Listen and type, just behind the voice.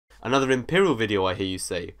Another Imperial video, I hear you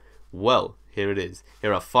say. Well, here it is.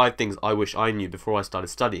 Here are 5 things I wish I knew before I started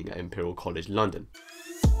studying at Imperial College London.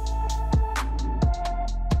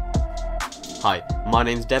 Hi, my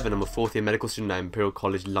name's Devin. I'm a 4th year medical student at Imperial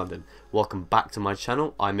College London. Welcome back to my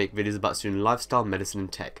channel. I make videos about student lifestyle, medicine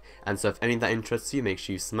and tech. And so if any of that interests you, make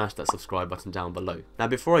sure you smash that subscribe button down below. Now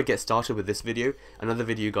before I get started with this video, another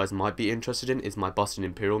video you guys might be interested in is my Boston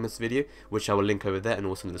Imperial Miss video, which I will link over there and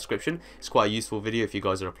also in the description. It's quite a useful video if you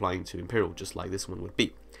guys are applying to Imperial, just like this one would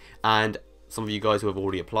be. And some of you guys who have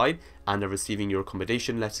already applied and are receiving your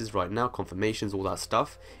accommodation letters right now, confirmations, all that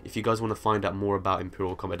stuff. If you guys want to find out more about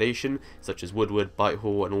Imperial accommodation, such as Woodward,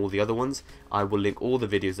 Bitehall and all the other ones, I will link all the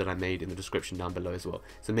videos that I made in the description down below as well.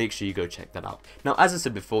 So make sure you go check that out. Now, as I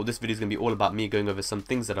said before, this video is going to be all about me going over some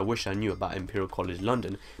things that I wish I knew about Imperial College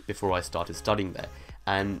London before I started studying there.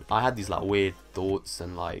 And I had these like weird thoughts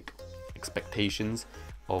and like expectations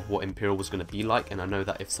of what Imperial was going to be like, and I know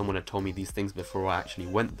that if someone had told me these things before I actually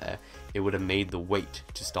went there, it would have made the wait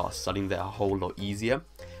to start studying there a whole lot easier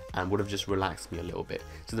and would have just relaxed me a little bit.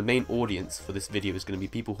 So the main audience for this video is going to be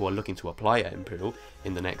people who are looking to apply at Imperial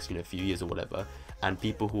in the next few years or whatever, and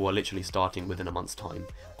people who are literally starting within a month's time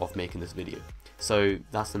of making this video. So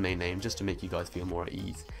that's the main aim, just to make you guys feel more at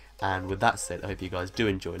ease. And with that said, I hope you guys do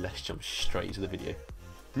enjoy. Let's jump straight into the video.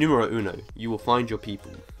 Numero uno, you will find your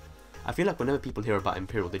people. I feel like whenever people hear about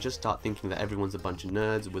Imperial, they just start thinking that everyone's a bunch of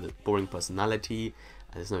nerds with a boring personality,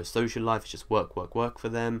 and there's no social life, it's just work, work, work for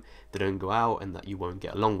them, they don't go out, and that you won't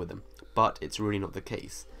get along with them. But it's really not the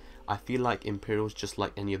case. I feel like Imperial's just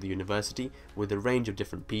like any other university, with a range of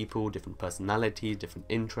different people, different personalities, different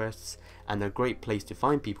interests, and a great place to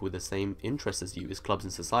find people with the same interests as you is clubs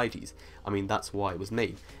and societies. I mean, that's why it was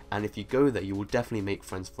made, and if you go there, you will definitely make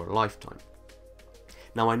friends for a lifetime.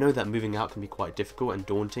 Now I know that moving out can be quite difficult and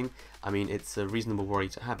daunting. I mean, it's a reasonable worry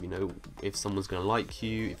to have, if someone's going to like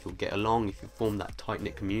you, if you'll get along, if you form that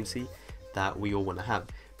tight-knit community that we all want to have.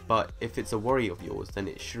 But if it's a worry of yours, then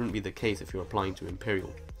it shouldn't be the case if you're applying to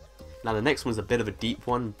Imperial. Now the next one's a bit of a deep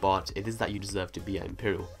one, but it is that you deserve to be at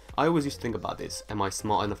Imperial. I always used to think about this. Am I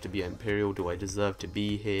smart enough to be at Imperial? Do I deserve to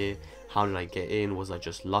be here? How did I get in? Was I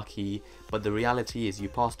just lucky? But the reality is you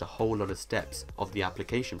passed a whole lot of steps of the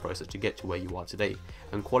application process to get to where you are today.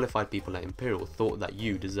 And qualified people at Imperial thought that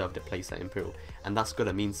you deserved a place at Imperial. And that's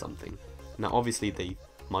gotta mean something. Now obviously they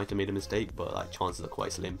might have made a mistake, but like chances are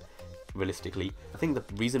quite slim. Realistically, I think the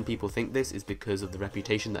reason people think this is because of the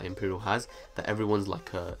reputation that Imperial has, that everyone's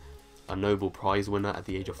like a Nobel Prize winner at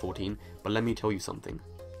the age of 14. But let me tell you something.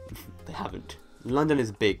 They haven't. London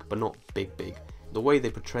is big, but not big. The way they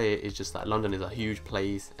portray it is just that London is a huge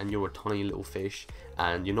place and you're a tiny little fish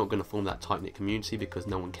and you're not going to form that tight-knit community because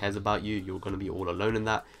no one cares about you. You're going to be all alone in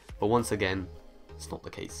that. But once again, it's not the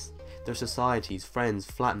case. There are societies, friends,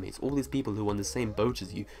 flatmates, all these people who are on the same boat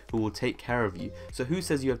as you, who will take care of you. So who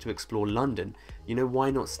says you have to explore London?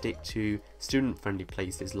 Why not stick to student-friendly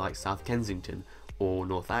places like South Kensington or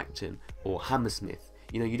North Acton or Hammersmith?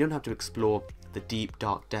 You don't have to explore the deep,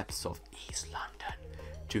 dark depths of East London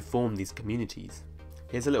to form these communities.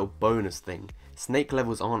 Here's a little bonus thing. Snake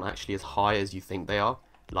levels aren't actually as high as you think they are.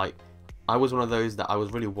 Like, I was one of those that I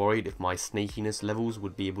was really worried if my snakiness levels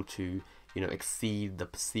would be able to, exceed the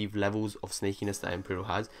perceived levels of snakiness that Imperial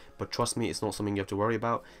has. But trust me, it's not something you have to worry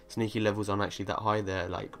about. Snaky levels aren't actually that high. They're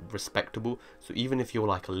like respectable. So even if you're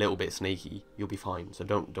like a little bit snaky, you'll be fine. So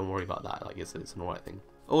don't worry about that. Like it's an alright thing.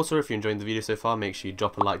 Also, if you're enjoying the video so far, make sure you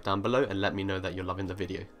drop a like down below and let me know that you're loving the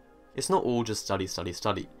video. It's not all just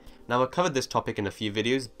study. Now, I covered this topic in a few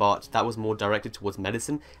videos, but that was more directed towards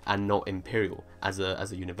medicine and not Imperial as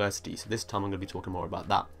a university. So this time I'm going to be talking more about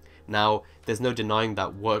that. Now, there's no denying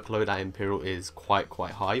that workload at Imperial is quite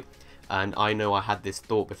high. And I know I had this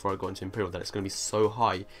thought before I got into Imperial that it's going to be so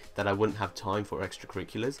high that I wouldn't have time for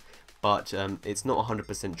extracurriculars. But it's not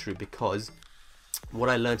 100% true, because what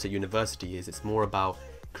I learned at university is it's more about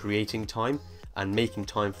creating time and making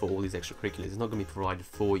time for all these extracurriculars. It's not going to be provided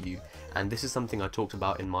for you, and this is something I talked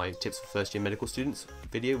about in my tips for first year medical students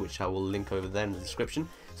video, which I will link over there in the description,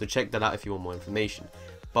 so check that out if you want more information.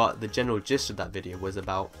 But the general gist of that video was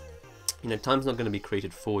about, time's not going to be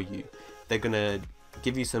created for you. They're going to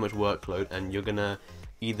give you so much workload and you're going to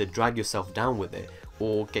either drag yourself down with it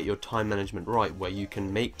or get your time management right, where you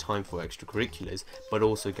can make time for extracurriculars but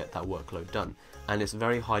also get that workload done. And it's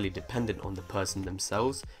very highly dependent on the person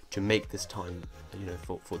themselves to make this time,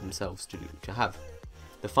 for themselves to have.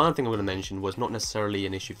 The final thing I want to mention was not necessarily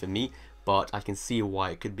an issue for me, but I can see why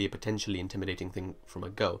it could be a potentially intimidating thing from a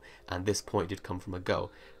girl, and this point did come from a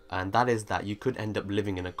girl, and that is that you could end up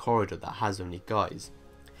living in a corridor that has only guys.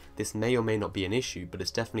 This may or may not be an issue, but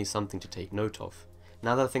it's definitely something to take note of.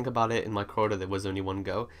 Now that I think about it, in my corridor there was only one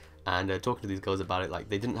girl, and talking to these girls about it, like,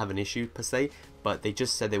 they didn't have an issue per se, but they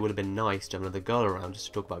just said it would have been nice to have another girl around just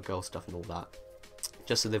to talk about girl stuff and all that.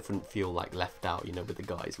 Just so they wouldn't feel like left out, you know, with the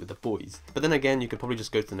guys, with the boys. But then again, you could probably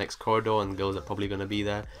just go to the next corridor and girls are probably going to be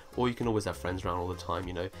there, or you can always have friends around all the time,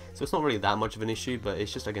 you know. So it's not really that much of an issue, but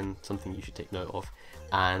it's just, again, something you should take note of.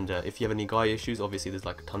 And if you have any guy issues, obviously there's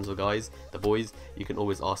like tons of guys, the boys, you can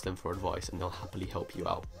always ask them for advice and they'll happily help you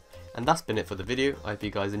out. And that's been it for the video. I hope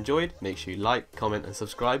you guys enjoyed. Make sure you like, comment and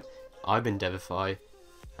subscribe. I've been Devify,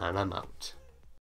 and I'm out.